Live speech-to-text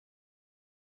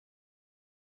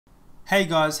Hey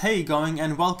guys, how you going,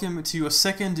 and welcome to your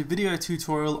second video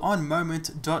tutorial on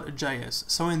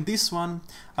Moment.js. So in this one,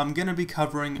 I'm going to be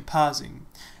covering parsing.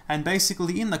 And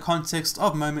basically in the context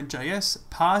of Moment.js,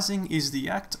 parsing is the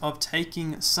act of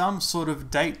taking some sort of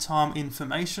date-time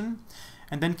information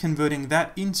and then converting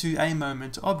that into a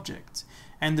moment object.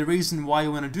 And the reason why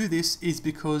you want to do this is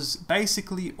because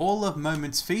basically all of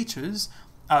Moment's features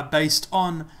are based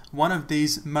on one of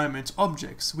these moment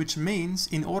objects, which means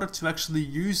in order to actually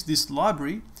use this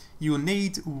library, you'll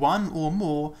need one or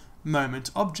more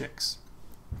moment objects.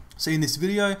 So in this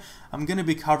video, I'm going to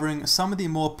be covering some of the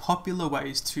more popular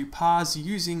ways to parse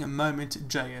using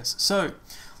Moment.js. So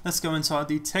let's go inside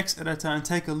the text editor and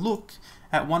take a look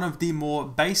at one of the more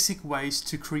basic ways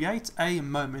to create a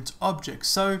moment object.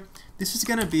 So this is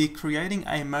going to be creating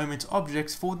a moment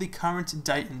object for the current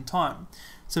date and time.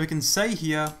 So we can say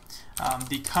here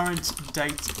the current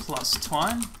date plus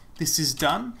time. This is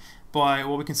done by,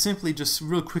 well, we can simply just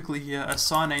real quickly here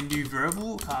assign a new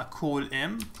variable called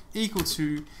m equal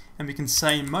to, and we can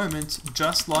say moment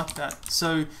just like that.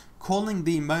 So calling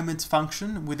the moment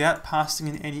function without passing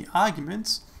in any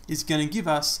arguments is going to give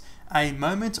us a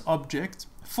moment object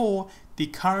for the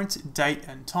current date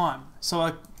and time.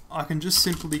 So I can just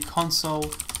simply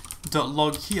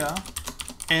console.log here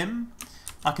m.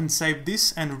 I can save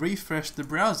this and refresh the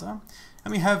browser,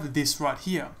 and we have this right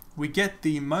here. We get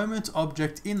the moment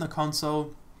object in the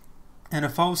console, and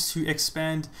if I was to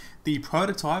expand the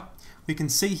prototype, we can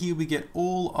see here we get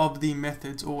all of the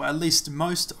methods, or at least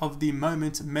most of the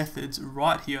moment methods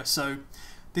right here. So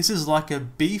this is like a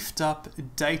beefed up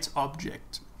date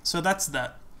object. So that's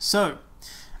that. So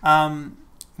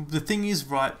the thing is,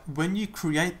 right, when you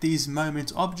create these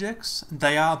moment objects,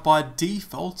 they are by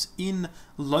default in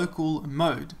local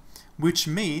mode, which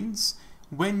means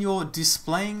when you're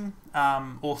displaying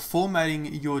or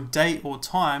formatting your date or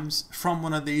times from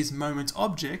one of these moment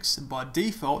objects, by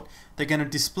default, they're going to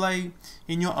display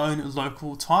in your own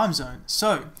local time zone.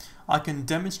 So I can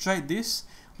demonstrate this.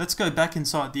 Let's go back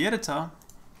inside the editor,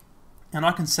 and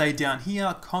I can say down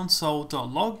here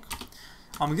console.log.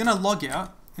 I'm going to log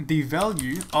out the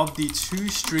value of the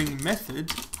toString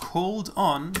method called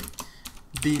on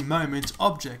the moment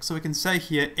object. So we can say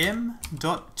here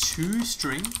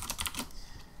m.toString,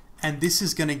 and this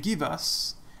is going to give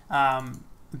us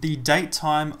the date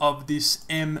time of this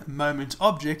m moment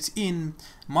object in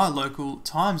my local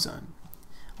time zone.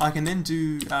 I can then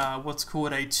do what's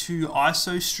called a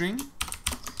toISOstring.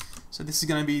 So this is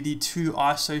going to be the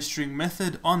toISOstring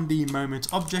method on the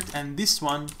moment object, and this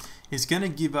one is going to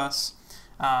give us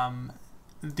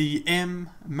the m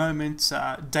moment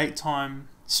date time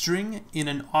string in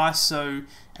an ISO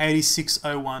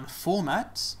 8601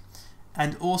 format,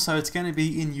 and also it's going to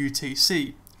be in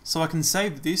UTC. So I can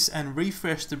save this and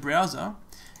refresh the browser,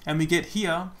 and we get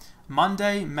here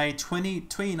Monday, May 20,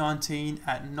 2019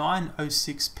 at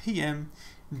 9:06 p.m.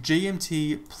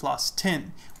 GMT plus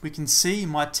 10. We can see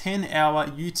my 10-hour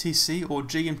UTC or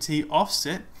GMT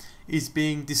offset is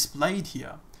being displayed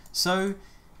here. So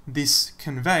this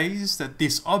conveys that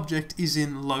this object is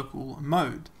in local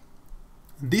mode.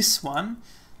 This one,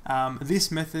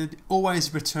 this method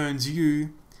always returns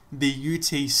you the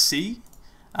UTC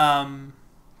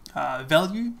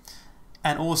value,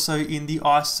 and also in the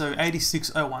ISO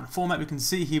 8601 format, we can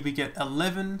see here we get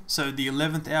 11, so the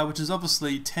 11th hour, which is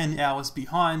obviously 10 hours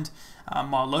behind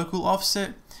my local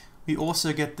offset. We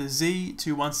also get the Z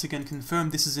to once again confirm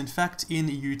this is in fact in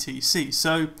UTC.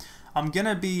 So I'm going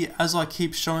to be, as I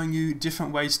keep showing you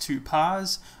different ways to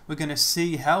parse, we're going to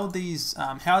see how these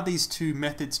two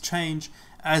methods change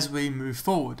as we move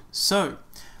forward. So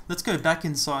let's go back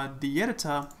inside the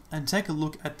editor and take a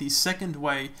look at the second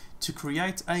way to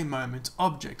create a moment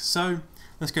object. So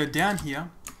let's go down here.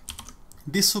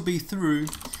 This will be through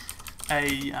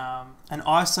an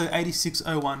ISO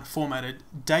 8601 formatted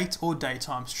date or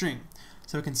datetime string.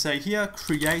 So we can say here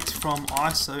create from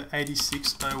ISO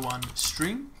 8601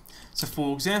 string. So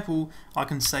for example, I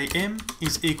can say m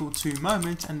is equal to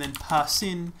moment and then pass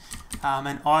in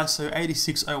an ISO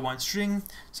 8601 string.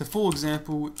 So for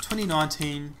example,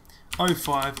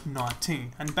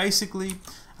 2019-05-19. And basically,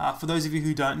 for those of you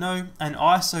who don't know, an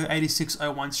ISO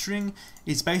 8601 string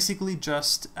is basically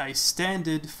just a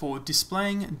standard for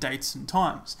displaying dates and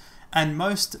times. And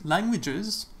most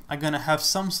languages are going to have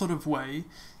some sort of way,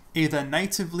 either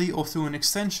natively or through an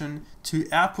extension, to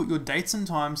output your dates and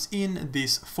times in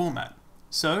this format.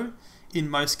 So in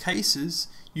most cases,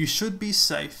 you should be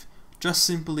safe just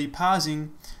simply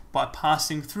parsing by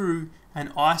passing through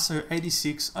an ISO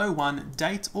 8601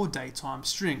 date or datetime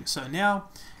string. So now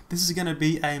this is going to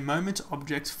be a moment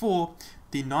object for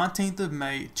the 19th of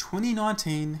May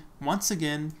 2019, once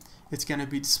again it's going to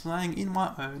be displaying in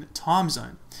my own time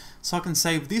zone. So I can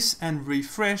save this and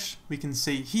refresh. We can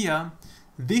see here,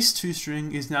 this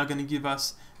toString is now going to give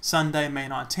us Sunday, May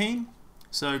 19.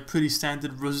 So pretty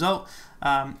standard result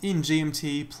in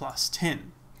GMT plus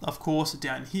 10. Of course,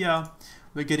 down here,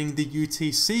 we're getting the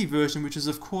UTC version, which is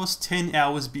of course 10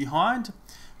 hours behind.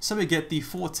 So we get the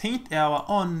 14th hour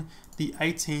on the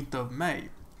 18th of May.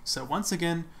 So once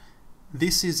again,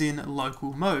 this is in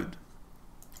local mode.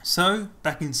 So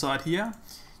back inside here,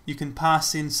 you can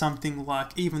pass in something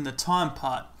like even the time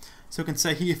part. So we can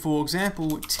say here, for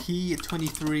example,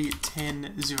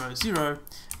 T231000.000,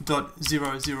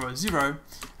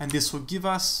 and this will give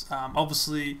us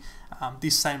obviously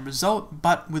this same result,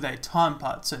 but with a time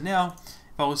part. So now,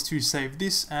 if I was to save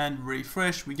this and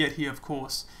refresh, we get here, of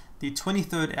course, the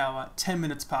 23rd hour, 10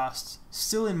 minutes past,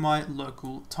 still in my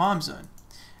local time zone.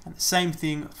 And the same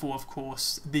thing for, of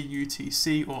course, the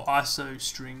UTC or ISO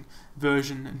string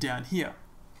version down here.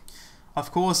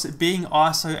 Of course, being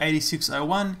ISO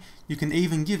 8601, you can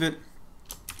even give it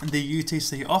the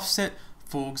UTC offset.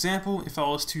 For example, if I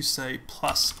was to say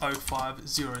plus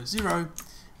 0500,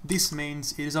 this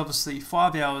means it is obviously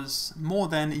 5 hours more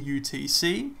than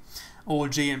UTC or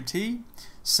GMT.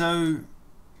 So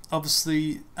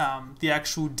obviously the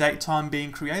actual date time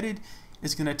being created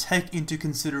is going to take into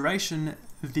consideration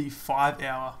the 5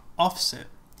 hour offset.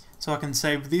 So I can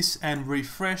save this and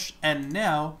refresh, and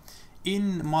now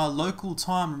in my local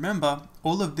time, remember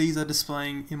all of these are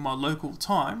displaying in my local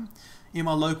time. In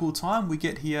my local time we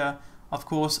get here, of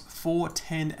course,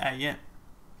 4:10 a.m.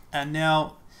 and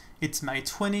now it's May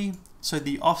 20, so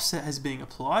the offset has been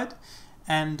applied,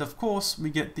 and of course we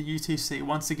get the UTC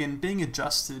once again being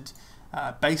adjusted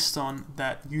based on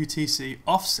that UTC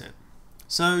offset.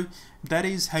 So that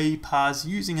is how you parse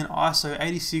using an ISO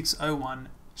 8601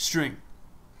 string.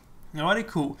 Alrighty,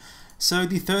 cool. So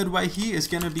the third way here is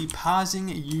going to be parsing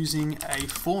using a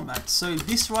format. So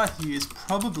this right here is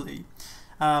probably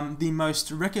the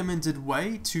most recommended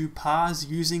way to parse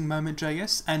using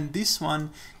Moment.js, and this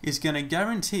one is going to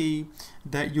guarantee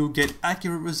that you'll get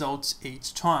accurate results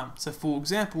each time. So for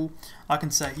example, I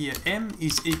can say here m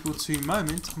is equal to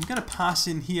moment. I'm going to pass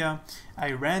in here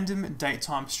a random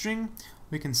datetime string.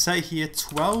 We can say here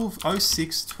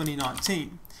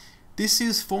 12/06/2019. This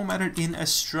is formatted in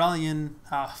Australian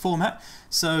format.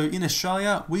 So in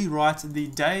Australia, we write the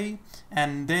day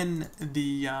and then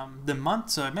the month.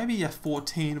 So maybe a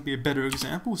 14 would be a better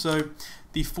example. So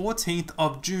the 14th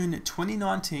of June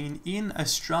 2019 in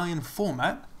Australian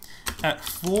format at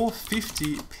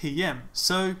 4:50 p.m.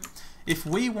 So if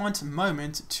we want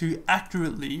Moment to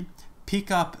accurately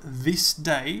pick up this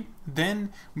day,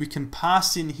 then we can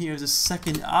pass in here as a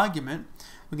second argument,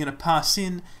 we're going to pass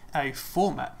in a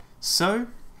format. So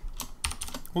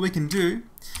what we can do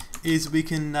is we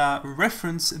can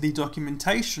reference the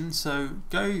documentation. So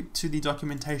go to the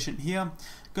documentation here,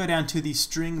 go down to the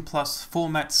string plus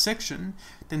format section,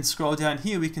 then scroll down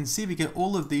here. We can see we get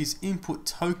all of these input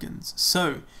tokens.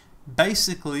 So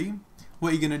basically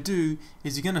what you're going to do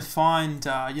is you're going to find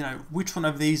which one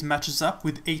of these matches up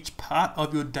with each part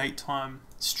of your datetime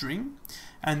string,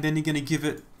 and then you're going to give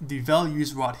it the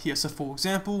values right here. So for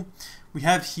example, we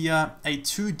have here a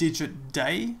 2-digit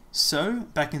day. So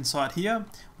back inside here,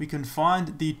 we can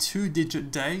find the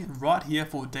 2-digit day right here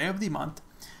for day of the month.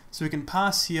 So we can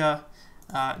pass here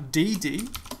DD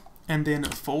and then /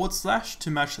 to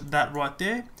match that right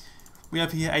there. We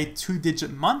have here a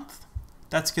 2-digit month.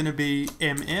 That's going to be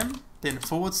MM, then / a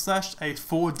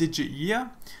 4-digit year.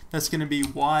 That's going to be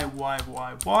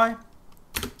YYYY.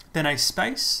 Then a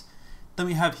space. Then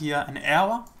we have here an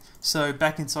hour. So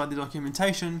back inside the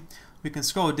documentation, we can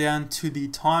scroll down to the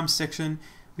time section.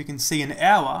 We can see an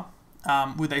hour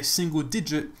with a single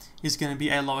digit is going to be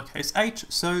a lowercase h.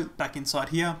 So back inside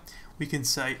here, we can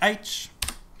say h,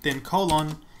 then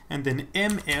colon, and then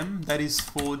mm. That is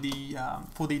for the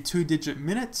 2-digit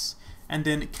minutes, and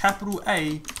then capital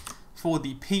A for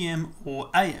the PM or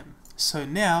AM. So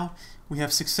now we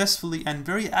have successfully and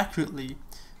very accurately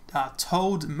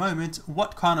told Moment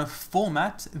what kind of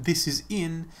format this is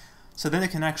in, so then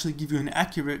it can actually give you an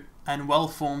accurate and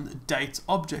well-formed date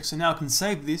object. So now I can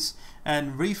save this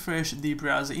and refresh the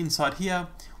browser inside here.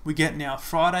 We get now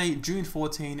Friday, June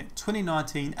 14,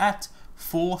 2019 at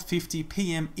 4:50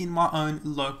 p.m. in my own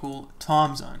local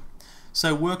time zone.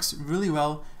 So it works really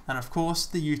well, and of course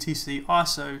the UTC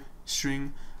ISO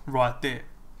string right there.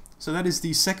 So that is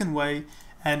the second way,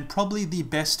 and probably the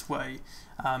best way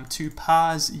to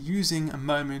parse using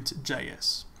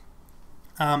Moment.js.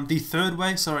 The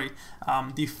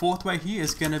fourth way here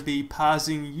is going to be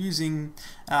parsing using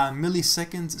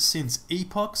milliseconds since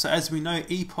epoch. So as we know,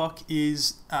 epoch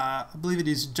is, I believe it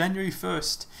is January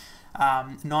 1st,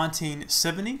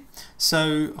 1970.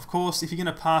 So of course, if you're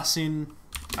going to parse in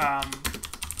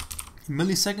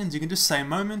milliseconds, you can just say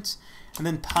moment and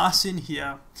then pass in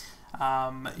here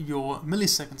your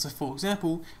milliseconds. So for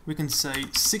example, we can say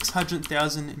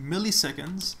 600,000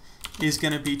 milliseconds is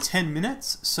going to be 10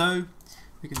 minutes. So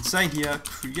we can say here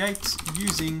create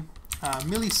using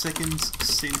milliseconds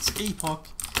since epoch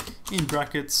in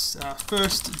brackets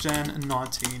 1st Jan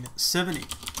 1970.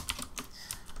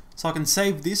 So I can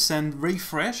save this and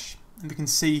refresh, and we can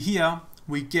see here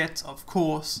we get, of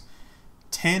course,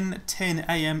 10:10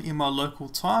 a.m. in my local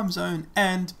time zone,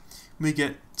 and we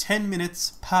get 10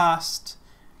 minutes past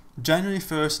January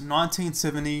 1st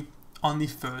 1970 on the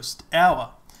first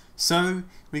hour. So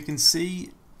we can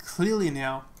see clearly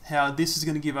now how this is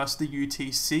going to give us the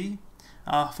UTC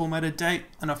formatted date,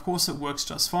 and of course it works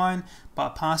just fine by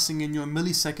passing in your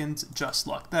milliseconds just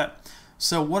like that.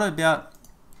 So what about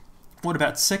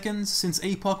seconds since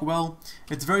epoch? Well,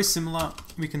 it's very similar.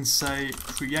 We can say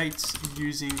create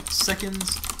using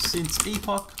seconds since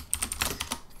epoch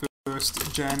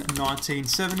 1st Jan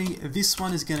 1970. This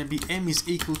one is going to be m is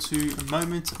equal to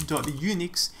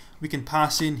moment.unix. We can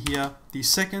pass in here the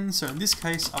seconds. So in this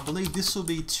case, I believe this will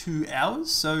be 2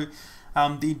 hours. So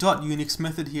the .unix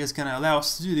method here is going to allow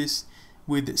us to do this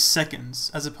with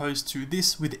seconds as opposed to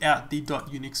this without the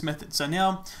 .unix method. So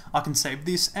now I can save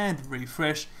this and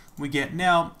refresh. We get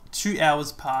now 2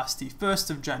 hours past the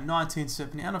 1st of Jan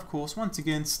 1970, and of course, once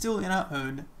again, still in our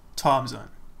own time zone.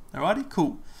 Alrighty,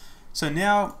 cool. So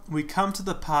now we come to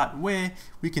the part where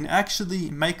we can actually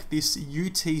make this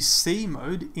UTC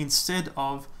mode instead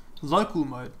of local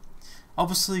mode.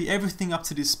 Obviously, everything up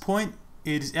to this point,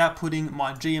 it is outputting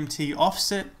my GMT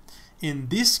offset. In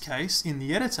this case, in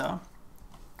the editor,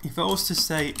 if I was to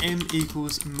say m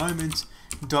equals moment.utc,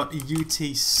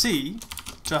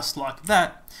 just like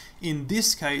that, in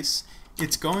this case,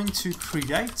 it's going to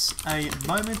create a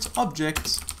moment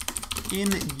object in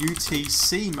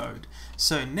UTC mode.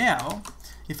 So now,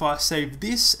 if I save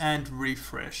this and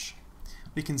refresh,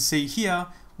 we can see here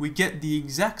we get the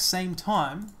exact same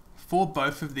time for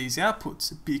both of these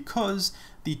outputs because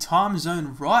the time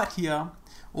zone right here,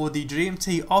 or the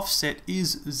GMT offset,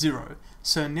 is 0.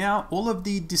 So now all of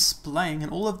the displaying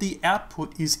and all of the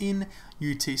output is in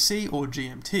UTC or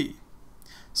GMT.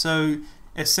 So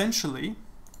essentially,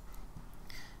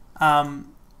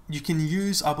 you can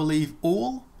use, I believe,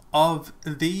 all of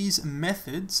these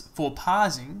methods for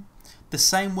parsing the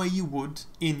same way you would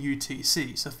in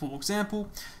UTC. So for example,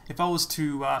 if I was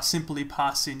to simply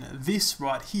pass in this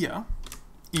right here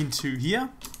into here,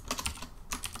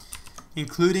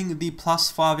 including the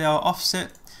 +5 hour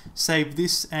offset, save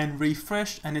this and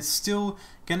refresh, and it's still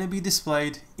going to be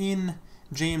displayed in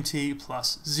GMT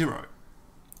 +0.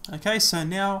 Okay, so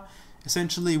now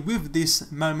essentially with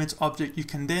this moment object, you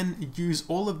can then use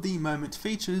all of the moment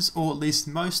features, or at least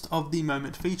most of the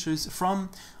moment features, from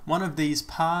one of these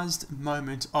parsed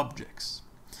moment objects.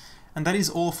 And that is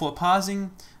all for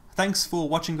parsing. Thanks for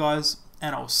watching, guys,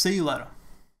 and I'll see you later.